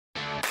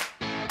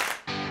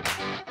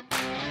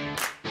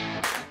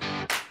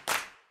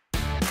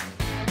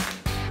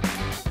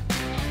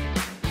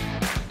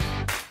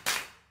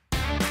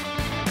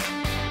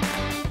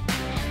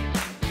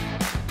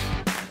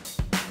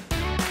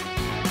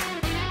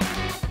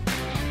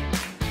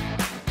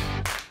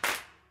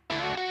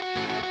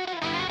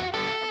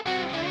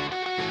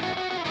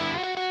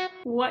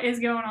What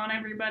is going on,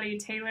 everybody?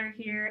 Taylor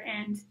here,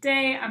 and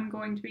today I'm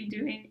going to be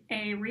doing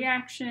a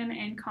reaction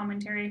and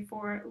commentary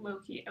for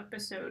Loki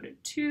episode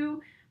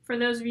 2. For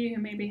those of you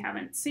who maybe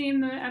haven't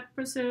seen the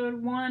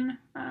episode 1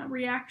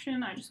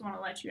 reaction, I just want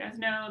to let you guys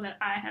know that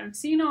I have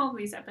seen all of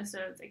these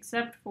episodes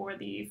except for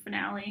the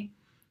finale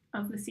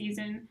of the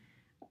season,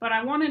 but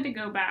I wanted to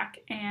go back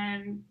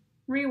and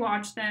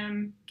rewatch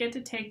them, get to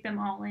take them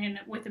all in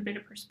with a bit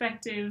of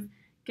perspective,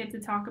 get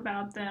to talk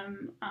about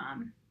them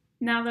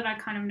now that I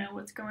kind of know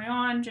what's going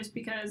on, just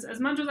because as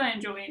much as I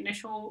enjoy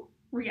initial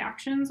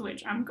reactions,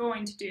 which I'm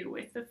going to do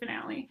with the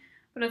finale,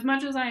 but as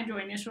much as I enjoy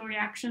initial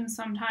reactions,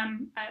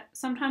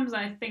 sometimes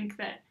I think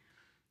that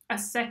a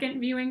second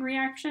viewing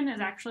reaction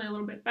is actually a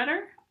little bit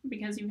better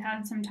because you've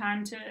had some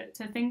time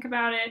to think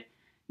about it,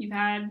 you've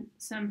had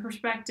some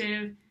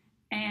perspective,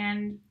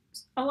 and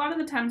a lot of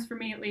the times for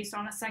me, at least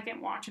on a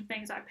second watch of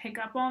things, I pick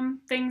up on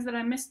things that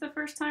I missed the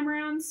first time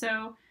around,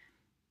 so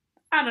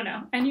I don't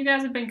know. And you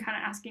guys have been kind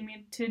of asking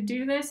me to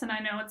do this, and I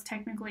know it's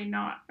technically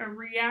not a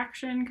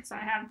reaction because I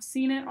have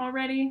seen it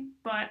already,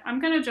 but I'm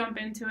going to jump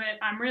into it.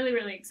 I'm really,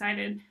 really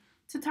excited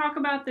to talk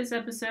about this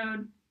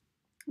episode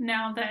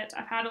now that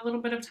I've had a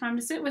little bit of time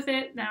to sit with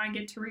it. Now I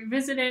get to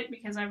revisit it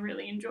because I've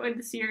really enjoyed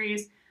the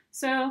series.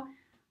 So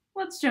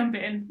let's jump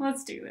in.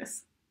 Let's do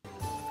this.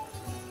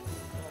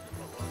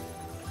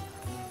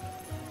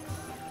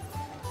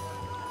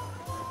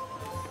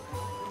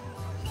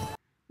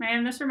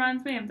 Man, this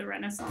reminds me of the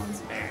Renaissance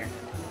Fair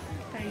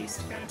that I used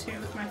to go to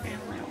with my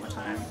family all the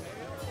time.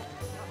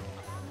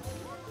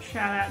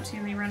 Shout out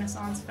to the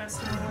Renaissance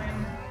Festival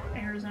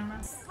in Arizona.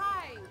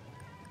 Hi!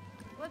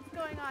 What's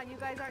going on? You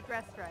guys aren't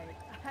dressed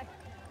right.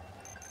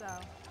 So.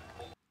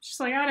 She's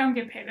like, I don't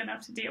get paid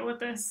enough to deal with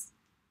this,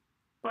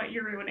 but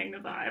you're ruining the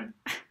vibe.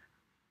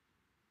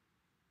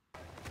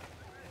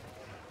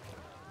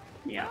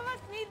 Yeah. Some of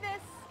us need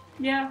this.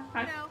 Yeah,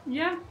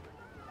 yeah.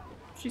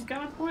 She's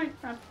got a point.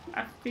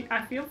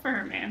 I feel for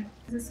her, man.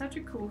 This is such a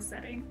cool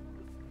setting.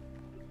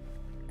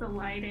 The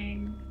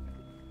lighting,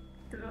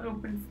 the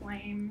open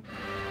flame.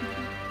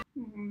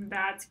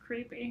 That's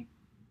creepy.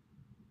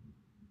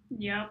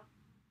 Yep.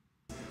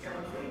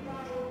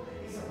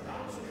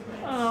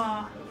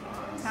 Oh,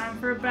 time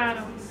for a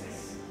battle.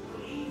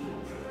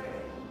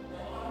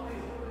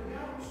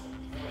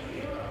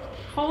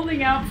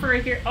 Holding out for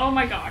a hero. Oh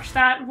my gosh,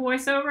 that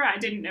voiceover, I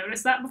didn't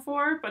notice that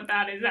before, but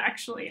that is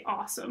actually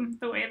awesome,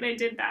 the way they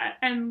did that.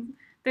 And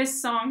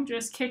this song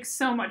just kicks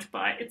so much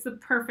butt. It's the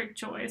perfect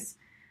choice.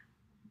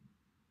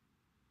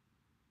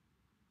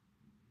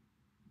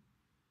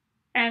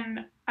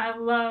 And I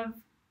love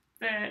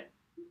that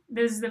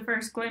this is the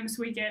first glimpse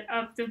we get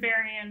of the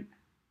variant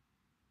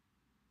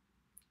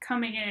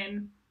coming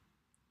in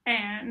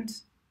and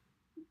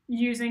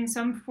using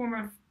some form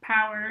of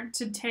power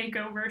to take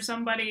over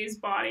somebody's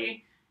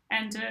body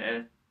and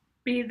to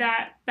be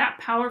that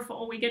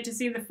powerful. We get to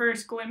see the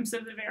first glimpse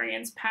of the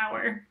variant's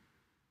power.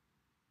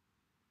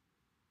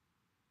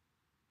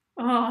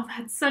 Oh,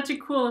 that's such a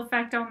cool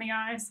effect on the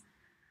eyes.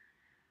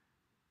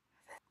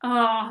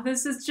 Oh,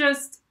 this is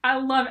just, I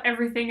love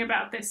everything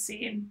about this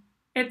scene.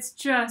 It's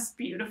just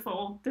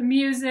beautiful. The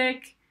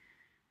music,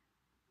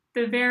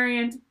 the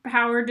variant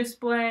power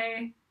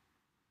display,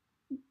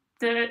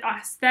 the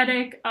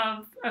aesthetic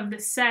of the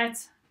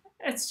set.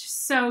 It's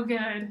just so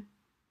good.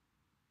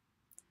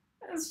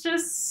 It's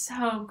just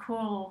so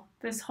cool,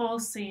 this whole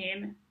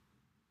scene.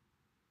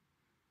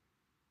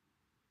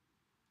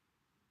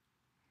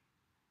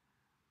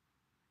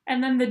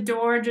 And then the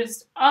door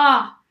just,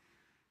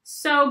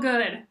 so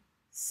good.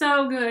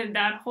 So good.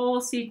 That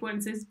whole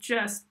sequence is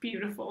just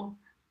beautiful.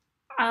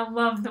 I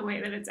love the way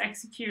that it's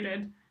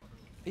executed.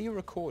 Are you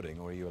recording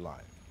or are you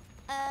alive?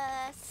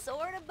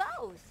 Sort of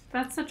both.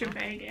 That's such a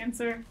vague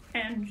answer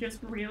and just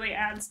really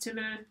adds to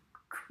the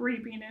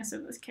creepiness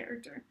of this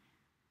character.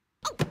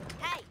 Oh,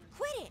 hey,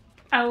 quit it!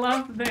 I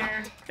love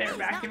their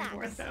back and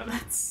forth though.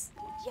 That's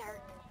jerk.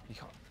 You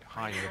can't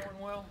hide it.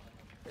 Well,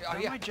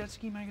 Yeah. my jet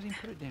ski magazine,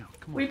 put it down.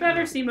 Come on. we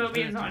better see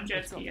Mobius on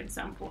jet ski at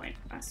some point.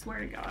 I swear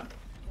to God.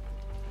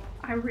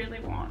 I really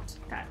want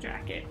that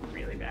jacket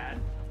really bad.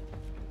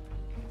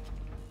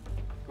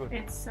 Good.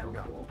 It's so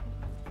cool.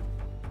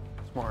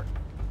 Smart.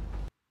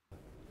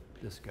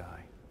 This guy,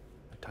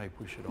 a type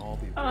we should all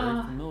be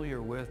very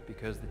familiar with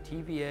because the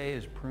TVA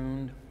has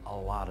pruned a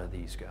lot of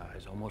these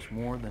guys, almost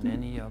more than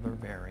any other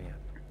variant.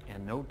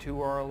 And no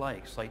two are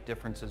alike. Slight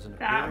differences in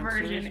That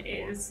appearances, version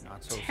is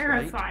not so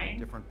terrifying. Slight,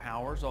 different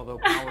powers, although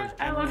powers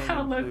I love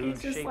how generally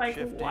Loki's include just like,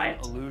 shape-shifting,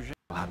 what? illusion.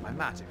 I had my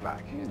magic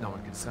back. Is no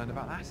one concerned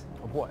about that?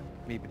 Of what?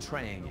 Me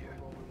betraying you?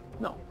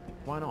 No.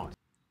 Why not?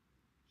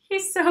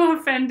 He's so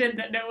offended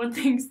that no one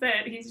thinks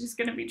that he's just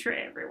gonna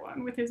betray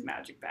everyone with his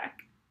magic back.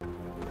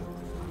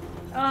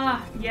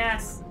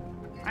 Yes.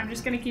 I'm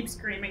just gonna keep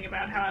screaming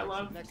about how I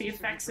love the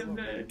effects of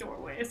the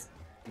doorways.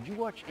 Did you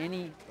watch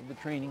any of the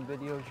training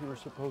videos you were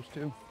supposed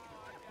to?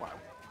 Well,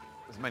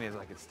 as many as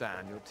I could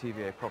stand. Your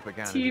TVA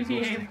propaganda is TVA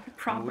exhausting.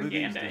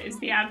 propaganda is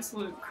the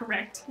absolute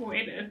correct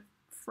way to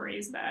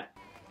phrase that.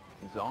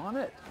 He's on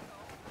it.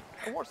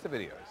 I watched the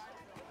videos.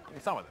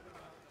 Some of them.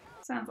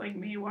 Sounds like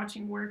me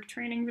watching work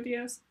training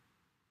videos.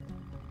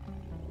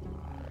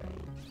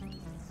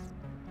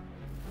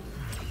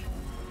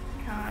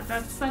 God,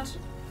 that's such...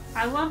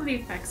 I love the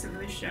effects of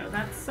this show.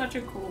 That's such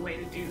a cool way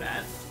to do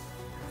that.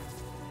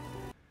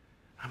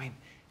 I mean,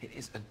 it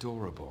is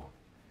adorable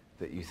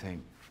that you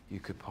think you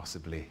could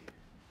possibly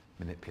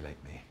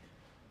manipulate me.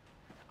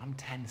 I'm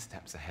 10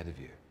 steps ahead of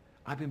you.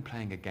 I've been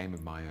playing a game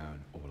of my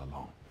own all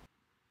along.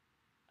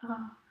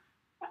 Oh,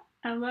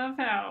 I love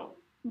how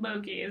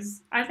Loki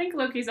is... I think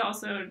Loki's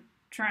also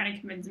trying to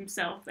convince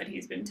himself that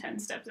he's been 10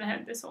 steps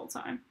ahead this whole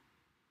time.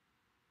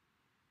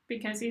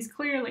 Because he's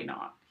clearly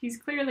not. He's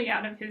clearly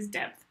out of his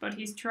depth, but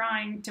he's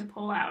trying to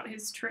pull out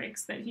his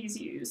tricks that he's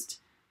used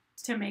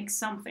to make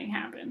something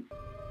happen.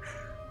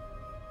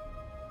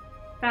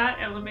 That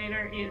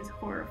elevator is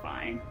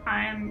horrifying.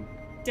 I am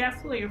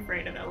deathly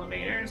afraid of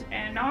elevators,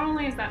 and not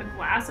only is that a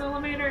glass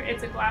elevator,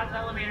 it's a glass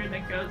elevator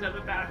that goes up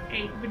about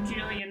 8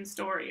 bajillion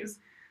stories.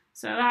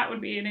 So that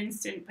would be an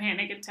instant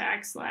panic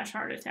attack /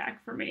 heart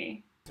attack for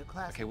me.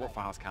 Okay, what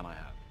files can I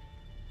have?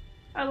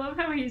 I love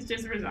how he's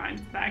just resigned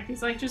to the fact.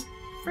 He's like, just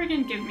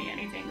friggin' give me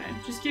anything then.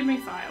 Just give me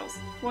files.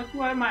 What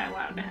am I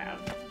allowed to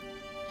have?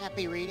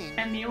 Happy reading.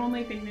 And the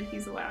only thing that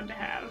he's allowed to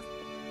have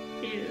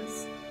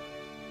is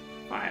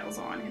files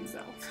on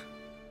himself.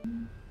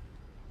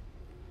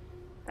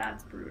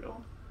 That's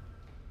brutal.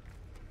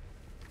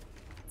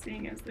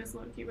 Seeing as this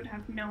Loki would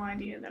have no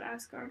idea that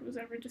Asgard was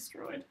ever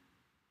destroyed.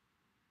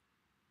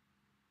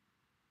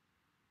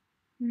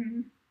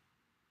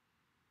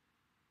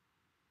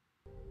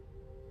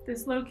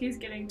 This Loki's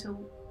getting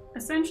to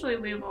essentially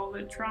live all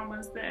the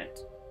traumas that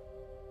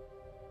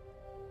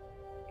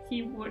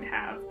he would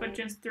have, but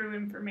just through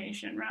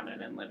information rather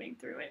than living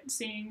through it,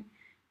 seeing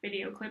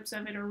video clips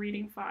of it or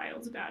reading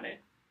files about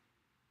it.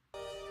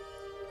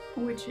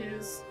 Which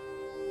is...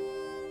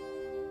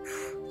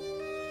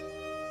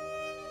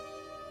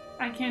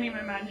 I can't even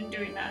imagine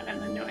doing that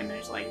and then knowing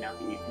there's like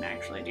nothing you can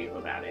actually do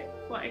about it.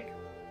 Like,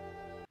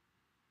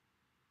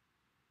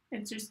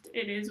 it's just,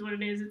 it is what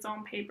it is, it's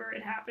on paper,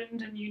 it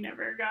happened, and you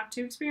never got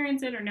to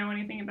experience it or know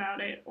anything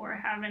about it or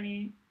have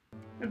any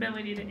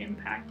ability to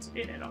impact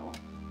it at all.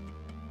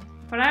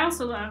 But I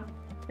also love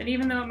that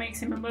even though it makes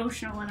him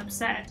emotional and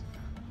upset,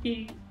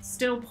 he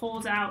still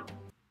pulls out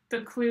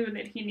the clue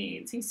that he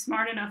needs. He's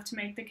smart enough to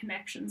make the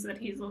connections that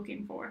he's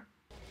looking for.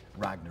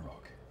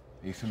 Ragnarok.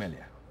 Are you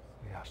familiar?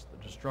 Yes, the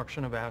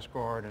destruction of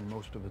Asgard and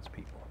most of its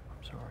people.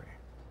 I'm sorry.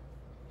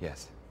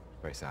 Yes.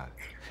 Very sad.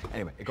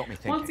 Anyway, it got me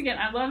thinking. Once again,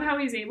 I love how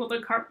he's able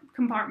to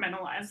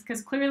compartmentalize,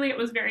 because clearly it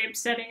was very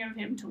upsetting of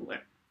him to learn,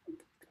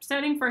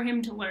 upsetting for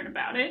him to learn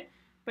about it,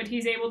 but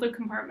he's able to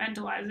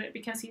compartmentalize it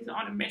because he's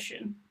on a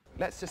mission.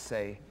 Let's just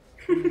say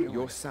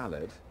your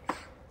salad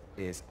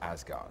is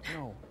Asgard.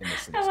 No. In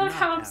this I love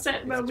how Asgard.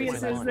 upset Mobius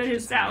is that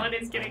his salad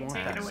is getting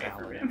taken away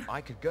from him.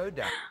 I could go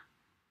down.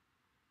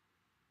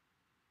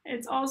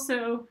 It's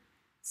also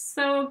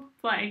so,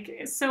 like,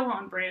 it's so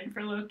on brand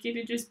for Loki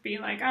to just be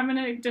like, I'm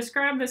gonna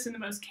describe this in the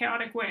most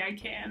chaotic way I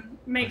can,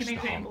 make an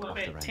example of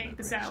it, take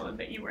the salad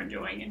that you were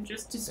enjoying and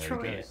just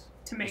destroy it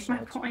to make my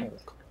point.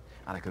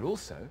 And I could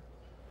also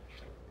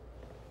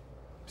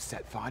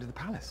set fire to the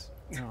palace.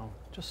 No,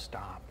 just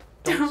stop.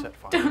 Don't set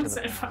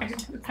fire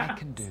to the palace. I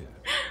can do.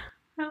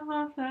 I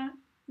love that.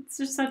 It's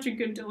just such a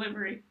good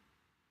delivery.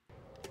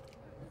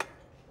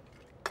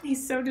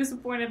 He's so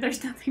disappointed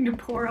there's nothing to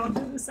pour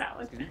onto the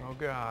salad. Oh,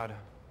 God.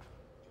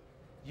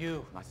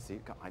 You. Nice to see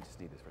you. I just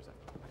need this for a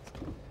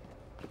second.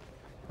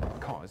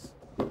 Because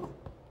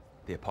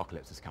the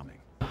apocalypse is coming.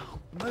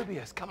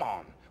 Mobius, come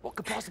on. What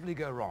could possibly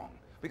go wrong?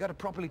 We got to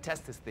properly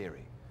test this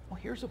theory. Well,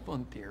 here's a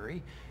fun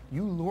theory.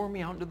 You lure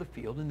me out into the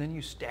field and then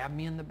you stab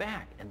me in the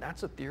back. And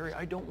that's a theory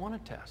I don't want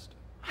to test.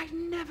 I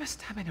never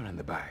stab anyone in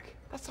the back.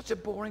 That's such a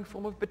boring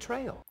form of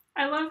betrayal.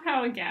 I love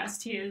how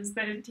aghast he is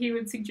that he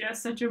would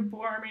suggest such a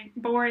boring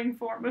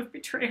form of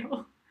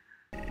betrayal.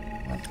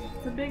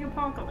 It's a big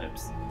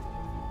apocalypse.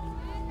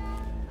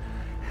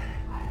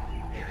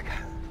 Here we go.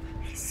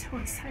 He's so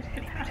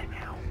excited about it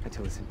now.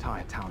 Until this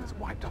entire town is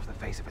wiped off the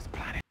face of its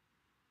planet.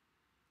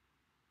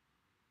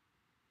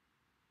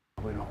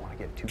 We don't want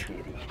to get too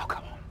giddy. Oh,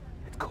 come on.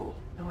 It's cool.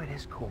 No, it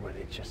is cool, but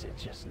it's just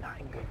not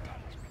in good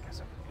taste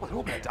because of... Well, they're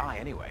all going to die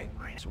anyway.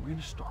 All right, so we're going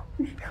to start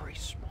very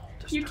small.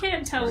 You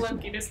can't tell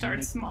Loki to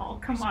start small.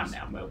 Come on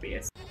now,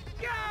 Mobius.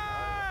 Go!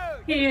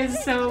 He is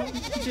so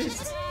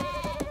just...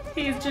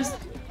 He's just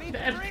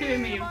the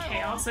epitome of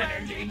chaos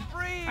energy.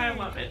 I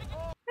love it.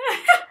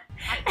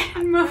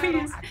 And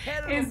Mobius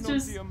is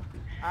just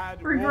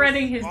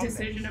regretting his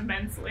decision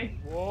immensely.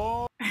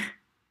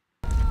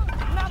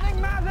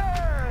 Nothing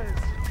matters!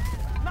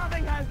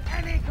 Nothing has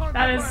any consequence!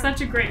 That is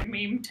such a great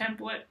meme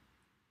template.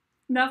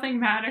 Nothing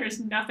matters,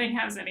 nothing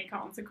has any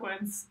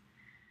consequence.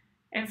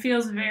 It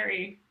feels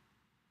very...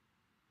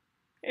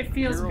 It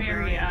feels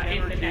very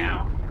in the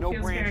now. It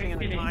feels very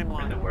fitting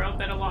for the world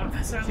that a lot of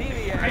us are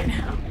living in right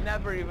now.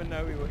 Never even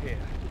know we were here.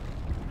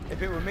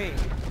 If it were me,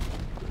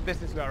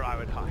 this is where I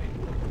would hide.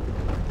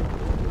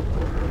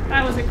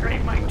 That was a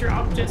great mic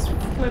drop. Just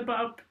flip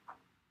up.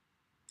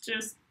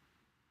 Just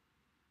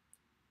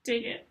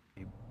dig it.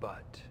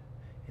 But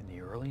in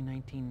the early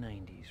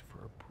 1990s,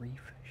 for a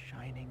brief,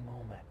 shining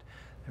moment,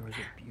 there was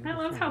a beautiful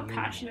I love how union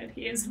passionate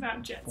he is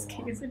about jet form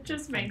skis. It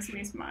just and makes me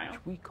function, smile. which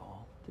we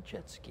call the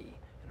jet ski.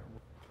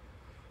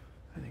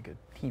 I think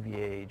a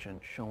TVA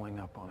agent showing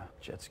up on a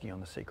jet ski on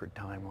the sacred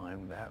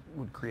timeline, that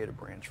would create a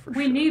branch for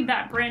sure. We need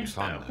that branch,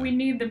 Fun, though. though. We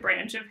need the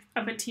branch of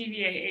a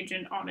TVA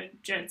agent on a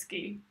jet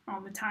ski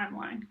on the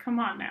timeline. Come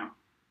on now.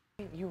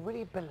 You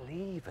really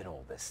believe in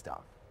all this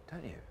stuff,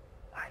 don't you?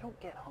 I don't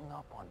get hung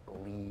up on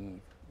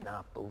believe,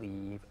 not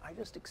believe. I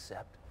just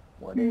accept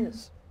what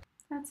is.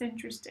 That's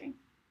interesting.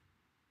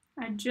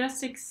 I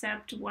just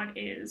accept what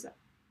is.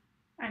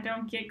 I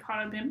don't get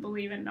caught up in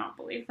believe and not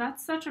believe.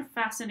 That's such a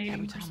fascinating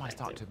Every time I perspective.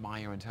 start to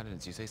admire your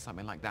intelligence, you say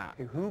something like that.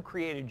 Okay, who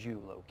created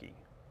you, Loki?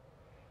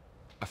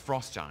 A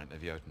frost giant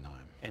of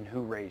Jotunheim. And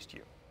who raised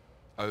you?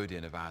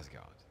 Odin of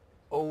Asgard.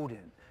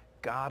 Odin,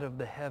 god of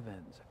the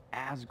heavens,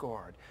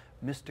 Asgard,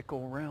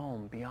 mystical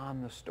realm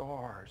beyond the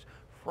stars,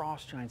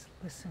 frost giants.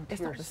 Listen to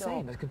It's not the yourself.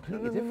 same. It's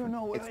completely no, different.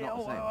 No, It's not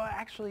the same.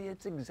 Actually,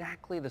 it's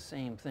exactly the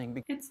same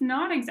thing. It's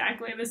not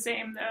exactly the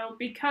same, though,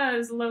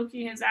 because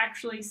Loki has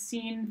actually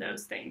seen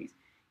those things.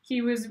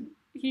 He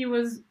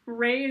was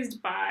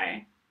raised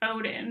by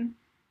Odin,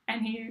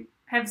 and he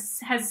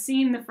has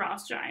seen the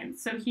frost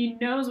giants, so he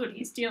knows what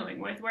he's dealing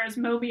with, whereas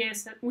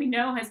Mobius, we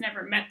know, has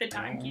never met the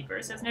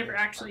timekeepers, has never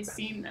actually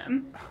seen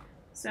them.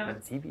 So The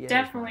it's TVA is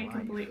definitely my life.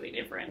 completely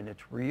different. And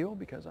it's real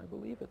because I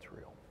believe it's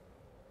real.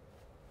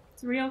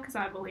 It's real because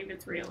I believe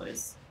it's real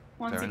is,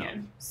 once Fair again,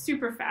 enough.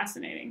 super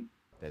fascinating.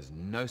 There's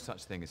no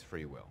such thing as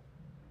free will.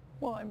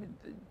 Well, I mean,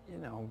 you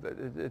know,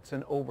 it's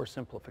an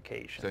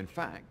oversimplification. So in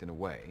fact, in a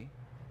way,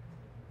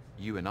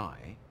 you and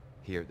I,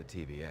 here at the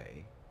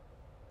TVA,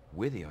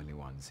 we're the only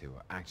ones who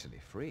are actually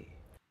free.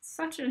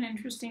 Such an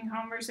interesting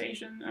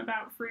conversation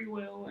about free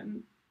will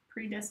and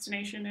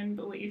predestination and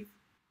belief.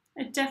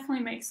 It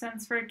definitely makes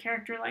sense for a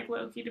character like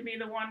Loki to be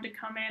the one to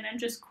come in and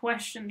just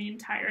question the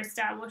entire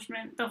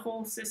establishment, the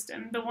whole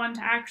system, the one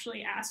to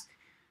actually ask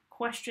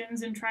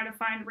questions and try to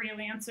find real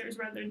answers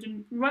rather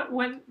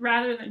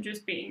than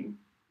just being,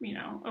 you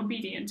know,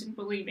 obedient and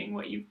believing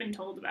what you've been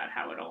told about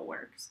how it all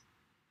works.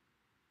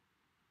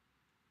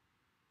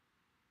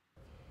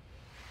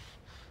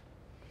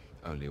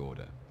 Only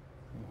order.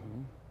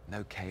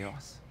 No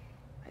chaos.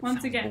 It Once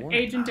sounds again, boring.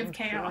 agent of I'm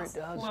sure chaos. it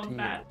does to Love you.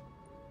 that.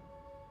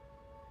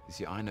 You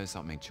see, I know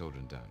something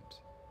children don't.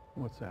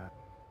 What's that?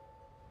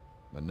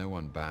 But no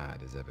one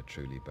bad is ever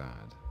truly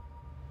bad.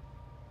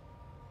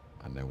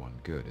 And no one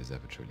good is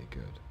ever truly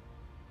good.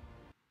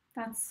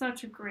 That's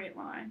such a great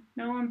line.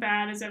 No one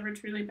bad is ever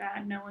truly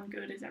bad. No one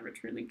good is ever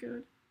truly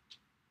good.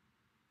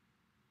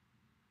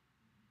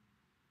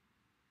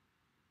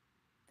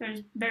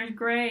 There's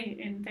gray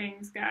in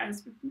things,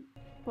 guys.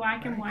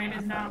 Black and white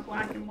is not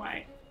black and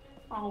white.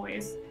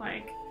 Always.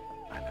 Like,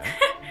 I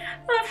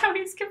love how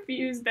he's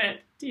confused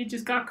that he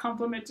just got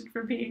complimented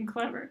for being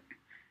clever.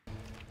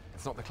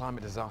 It's not the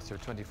climate disaster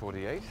of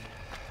 2048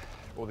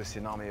 or the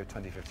tsunami of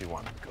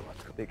 2051.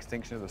 The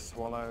extinction of the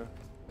swallow,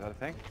 is that a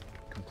thing?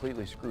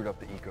 Completely screwed up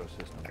the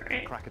ecosystem.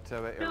 Great.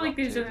 Krakatoa I feel like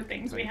these are the erupted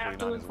things we have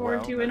to 2049 look as forward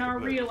well. to in That's our the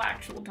blue. real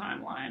actual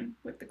timeline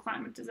with the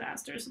climate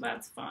disaster, so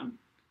that's fun.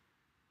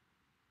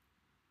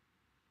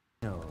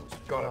 Knows.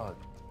 Got it. God.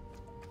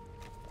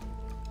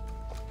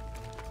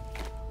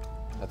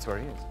 That's where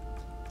he is.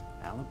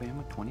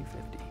 Alabama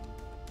 2050.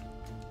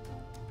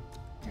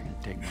 You're gonna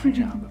take my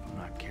job if I'm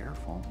not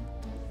careful.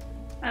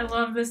 I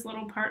love this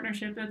little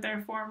partnership that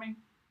they're forming.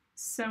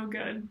 So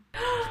good.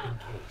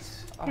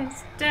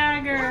 It's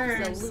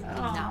daggers! Absolutely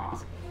Aw.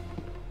 not.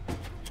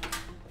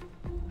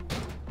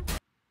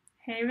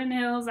 Haven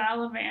Hills,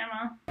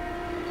 Alabama.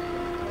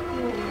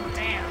 Ooh,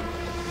 damn.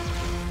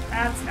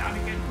 That's not a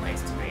good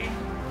place to be.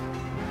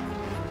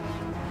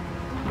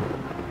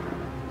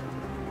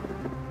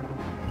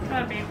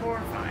 That'd be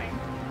horrifying.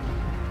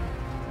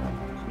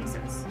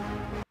 Jesus.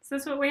 Is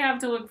this what we have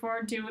to look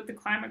forward to with the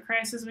climate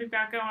crisis we've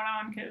got going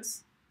on?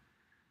 Because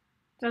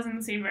it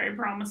doesn't seem very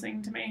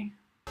promising to me.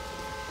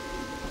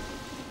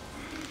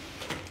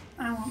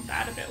 I want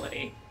that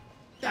ability.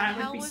 That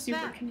would hell be was super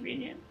that?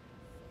 convenient.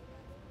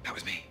 That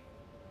was me.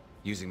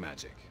 Using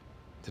magic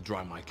to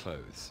dry my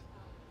clothes.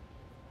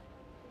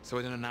 So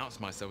I don't announce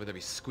myself with every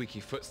squeaky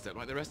footstep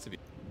like the rest of you.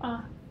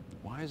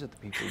 Why is it the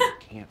people you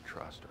can't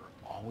trust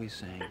are always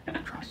saying,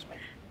 trust me?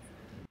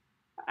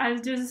 I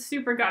just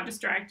super got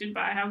distracted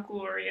by how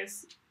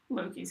glorious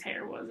Loki's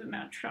hair was in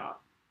that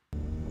shot.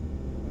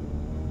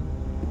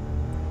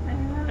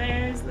 And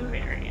there's the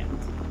variant.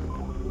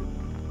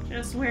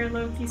 Just where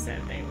Loki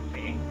said they would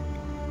be.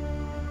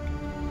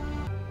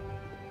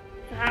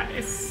 That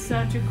is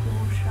such a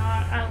cool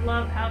shot. I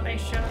love how they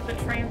show the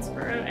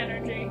transfer of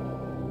energy.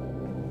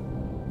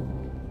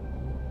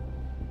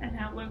 And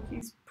how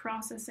Loki's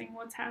processing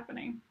what's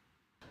happening.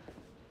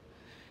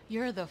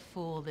 You're the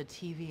fool the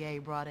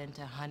TVA brought in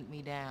to hunt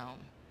me down.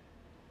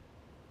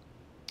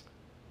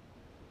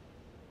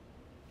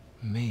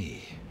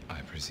 Me,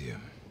 I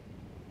presume.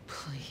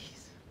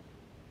 Please.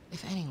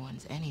 If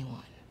anyone's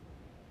anyone,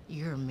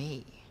 you're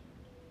me.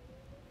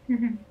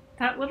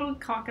 That little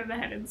cock of the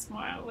head and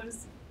smile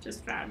was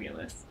just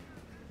fabulous.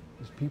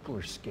 These people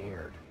are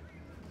scared.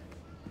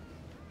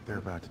 They're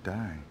about to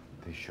die.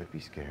 They should be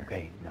scared.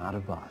 Okay, not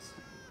of us.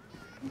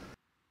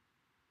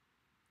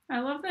 I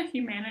love the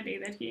humanity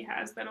that he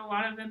has that a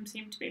lot of them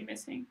seem to be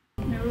missing.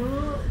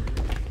 No.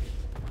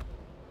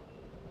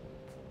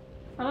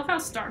 I love how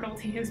startled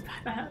he is by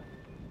that.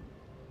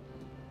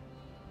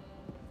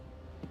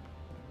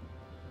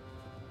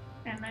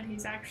 And that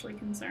he's actually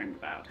concerned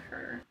about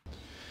her.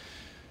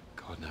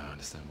 God, now I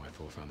understand why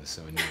Thor found this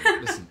so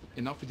annoying. Listen,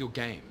 enough with your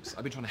games.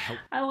 I've been trying to help.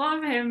 I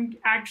love him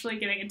actually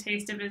getting a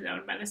taste of his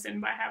own medicine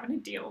by having to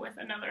deal with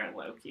another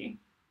Loki.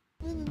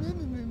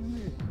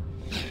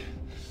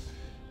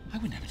 I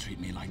would never treat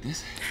me like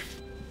this.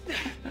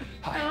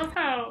 I love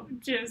how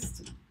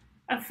just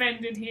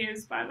offended he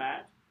is by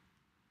that.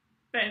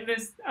 That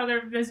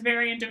this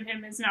variant of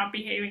him is not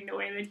behaving the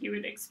way that he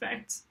would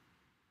expect.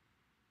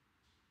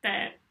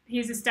 That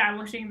he's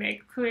establishing they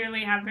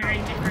clearly have very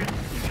different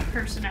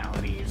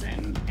personalities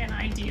and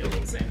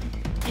ideals, and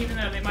even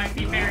though they might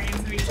be variants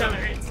of each other,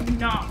 it's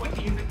not what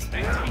he's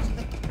expecting.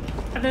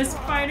 This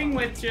fighting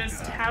with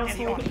just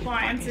household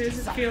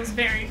appliances, it feels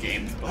very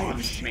James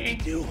Bond to me.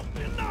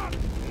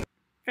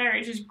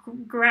 Very just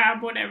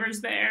grab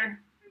whatever's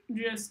there,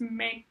 just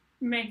make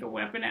a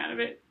weapon out of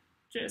it.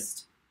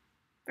 Just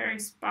very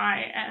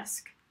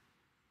spy-esque.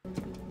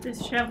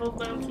 Disheveled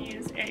Loki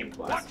is A+,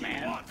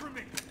 man.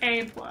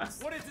 A+.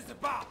 What is this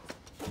about?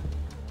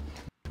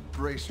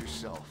 Brace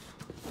yourself,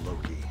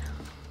 Loki.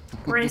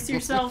 Brace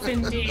yourself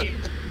indeed.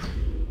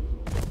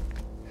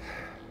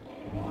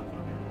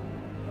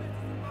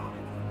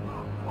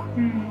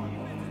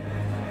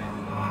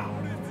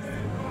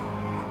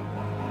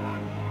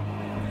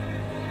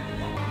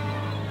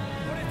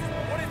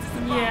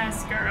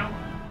 Yes, girl.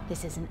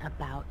 This isn't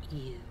about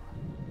you.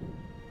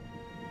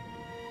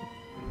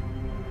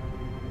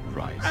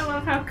 Right. I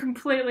love how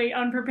completely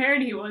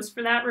unprepared he was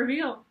for that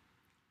reveal.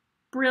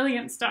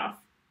 Brilliant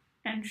stuff.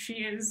 And she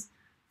is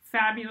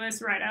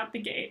fabulous right out the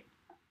gate.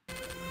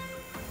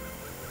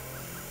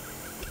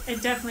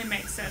 It definitely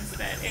makes sense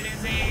that it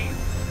is a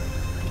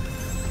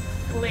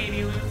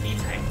Lady Loki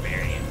type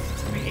variant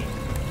to me.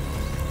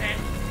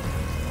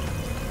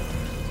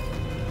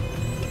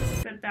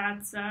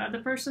 That's the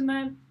person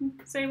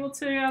that's able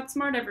to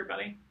outsmart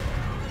everybody.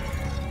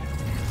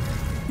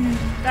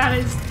 That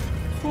is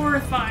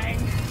horrifying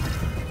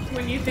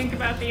when you think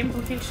about the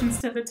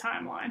implications to the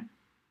timeline.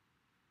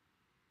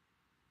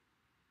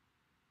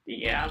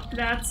 Yeah,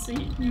 that's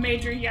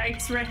major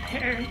yikes right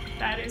there.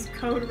 That is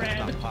code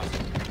red.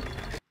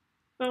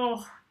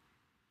 Oh,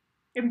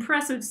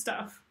 impressive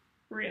stuff,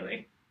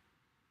 really.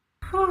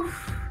 Whew,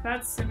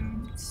 that's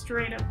some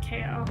straight up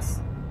chaos.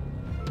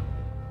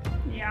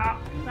 Yeah,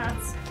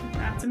 that's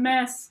a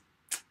mess.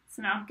 It's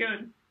not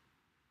good.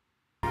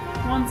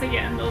 Once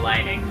again, the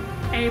lighting,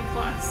 A+.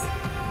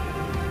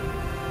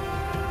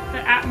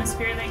 The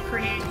atmosphere they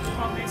create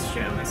on this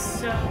show is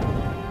so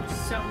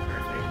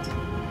perfect.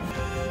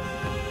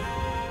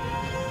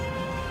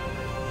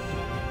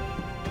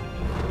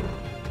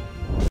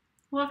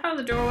 Love how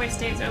the doorway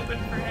stays open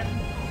for him,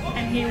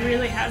 and he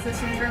really has this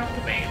internal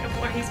debate of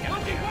what he's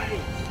gonna do.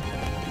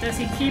 Does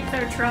he keep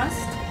their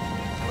trust,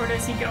 or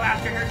does he go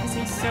after her because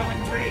he's so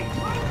intrigued?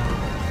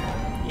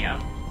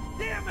 Yep.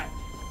 Damn it!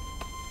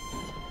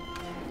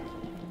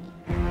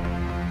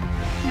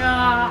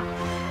 Ah,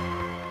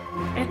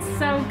 it's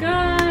so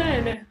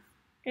good.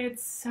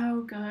 It's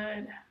so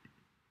good.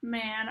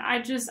 Man,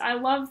 I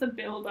love the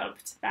build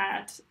up to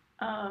that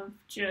of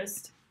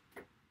just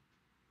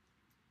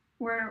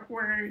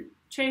we're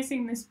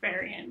chasing this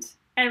variant.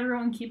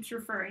 Everyone keeps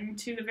referring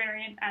to the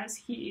variant as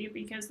he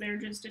because they're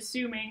just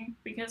assuming,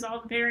 because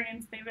all the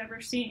variants they've ever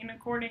seen,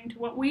 according to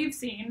what we've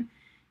seen,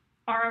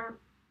 are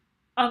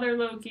other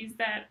Lokis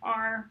that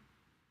are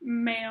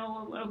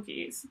male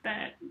Lokis,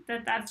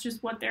 that's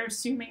just what they're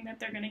assuming that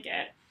they're going to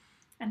get.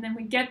 And then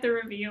we get the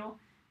reveal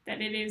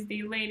that it is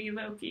the Lady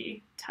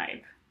Loki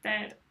type,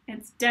 that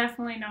it's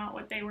definitely not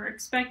what they were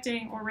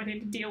expecting or ready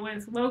to deal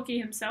with. Loki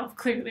himself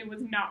clearly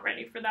was not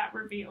ready for that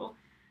reveal.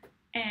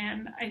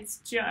 And it's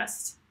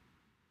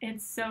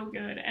so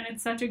good, and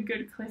it's such a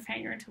good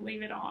cliffhanger to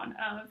leave it on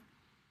of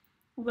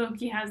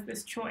Loki has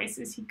this choice.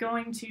 Is he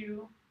going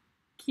to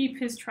keep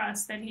his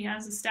trust that he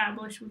has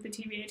established with the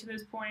TVA to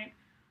this point,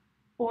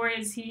 or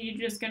is he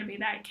just going to be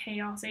that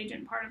chaos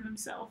agent part of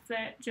himself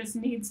that just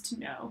needs to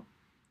know,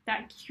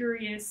 that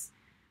curious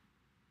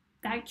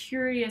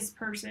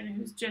person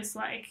who's just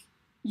like,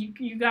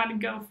 you got to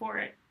go for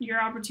it. Your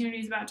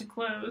opportunity's about to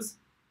close,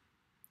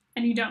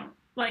 and you don't.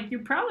 Like, you're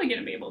probably going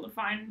to be able to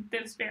find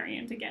this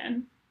variant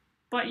again,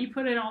 but you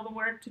put in all the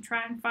work to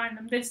try and find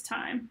them this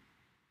time,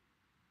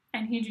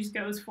 and he just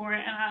goes for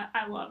it, and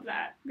I love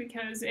that,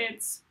 because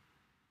it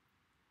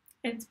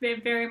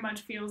very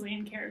much feels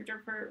in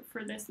character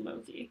for this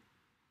Loki.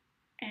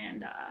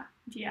 And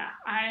yeah,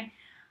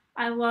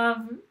 I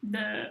love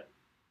the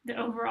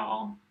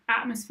overall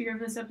atmosphere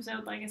of this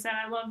episode. Like I said,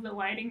 I love the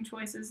lighting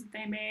choices that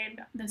they made.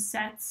 The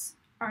sets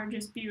are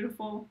just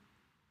beautiful.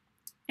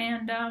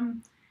 And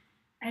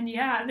And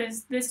yeah,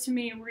 this to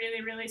me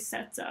really, really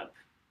sets up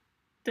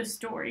the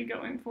story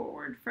going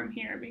forward from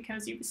here,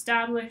 because you've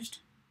established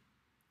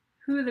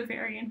who the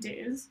variant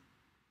is.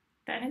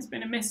 That has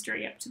been a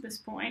mystery up to this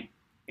point,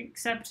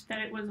 except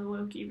that it was a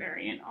Loki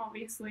variant,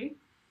 obviously.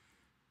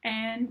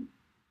 And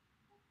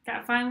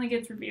that finally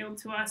gets revealed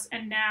to us,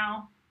 and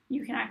now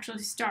you can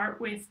actually start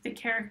with the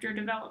character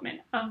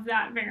development of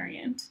that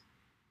variant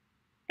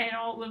and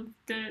all of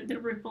the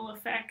ripple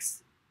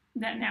effects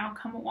that now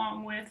come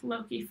along with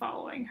Loki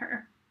following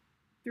her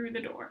through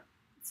the door.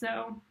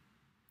 So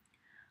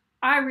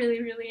I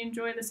really, really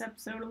enjoy this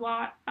episode a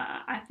lot.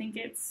 I think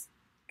it's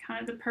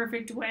kind of the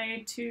perfect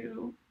way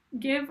to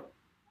give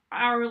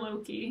our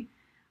Loki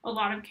a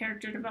lot of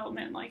character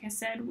development. Like I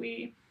said,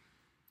 we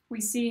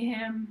see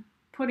him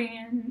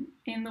putting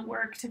in the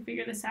work to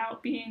figure this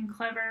out, being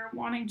clever,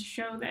 wanting to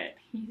show that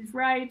he's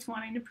right,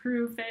 wanting to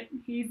prove that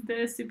he's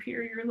the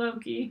superior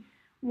Loki,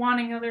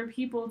 wanting other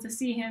people to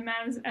see him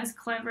as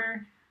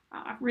clever,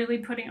 really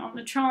putting on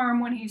the charm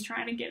when he's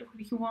trying to get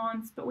what he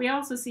wants. But we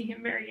also see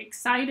him very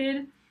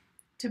excited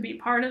to be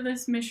part of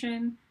this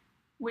mission,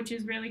 which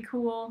is really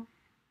cool.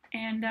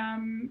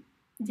 And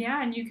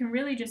yeah, and you can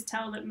really just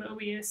tell that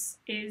Mobius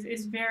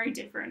is very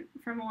different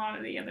from a lot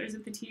of the others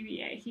at the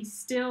TVA. He's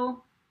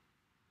still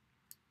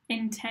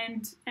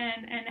intent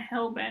and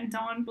hell-bent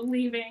on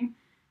believing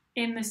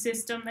in the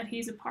system that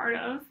he's a part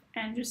of,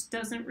 and just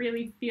doesn't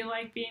really feel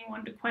like being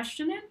one to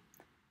question it.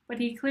 But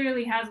he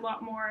clearly has a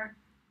lot more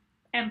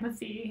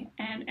empathy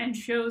and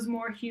shows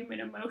more human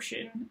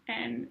emotion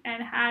and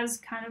has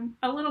kind of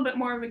a little bit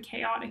more of a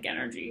chaotic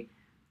energy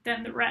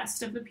than the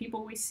rest of the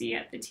people we see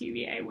at the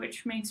TVA,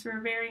 which makes for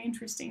a very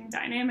interesting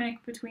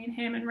dynamic between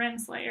him and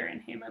Renslayer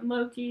and him and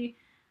Loki,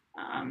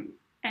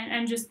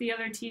 and just the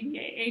other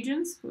TVA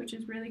agents, which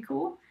is really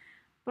cool.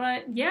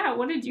 But yeah,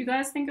 what did you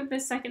guys think of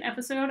this second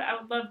episode? I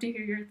would love to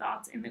hear your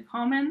thoughts in the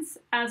comments.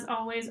 As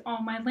always,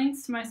 all my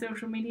links to my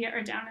social media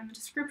are down in the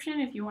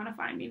description if you want to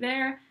find me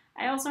there.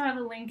 I also have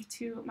a link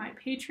to my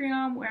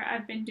Patreon where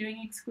I've been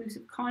doing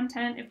exclusive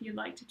content if you'd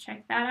like to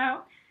check that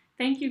out.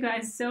 Thank you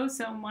guys so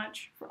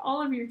much for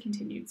all of your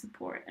continued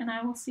support, and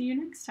I will see you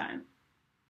next time.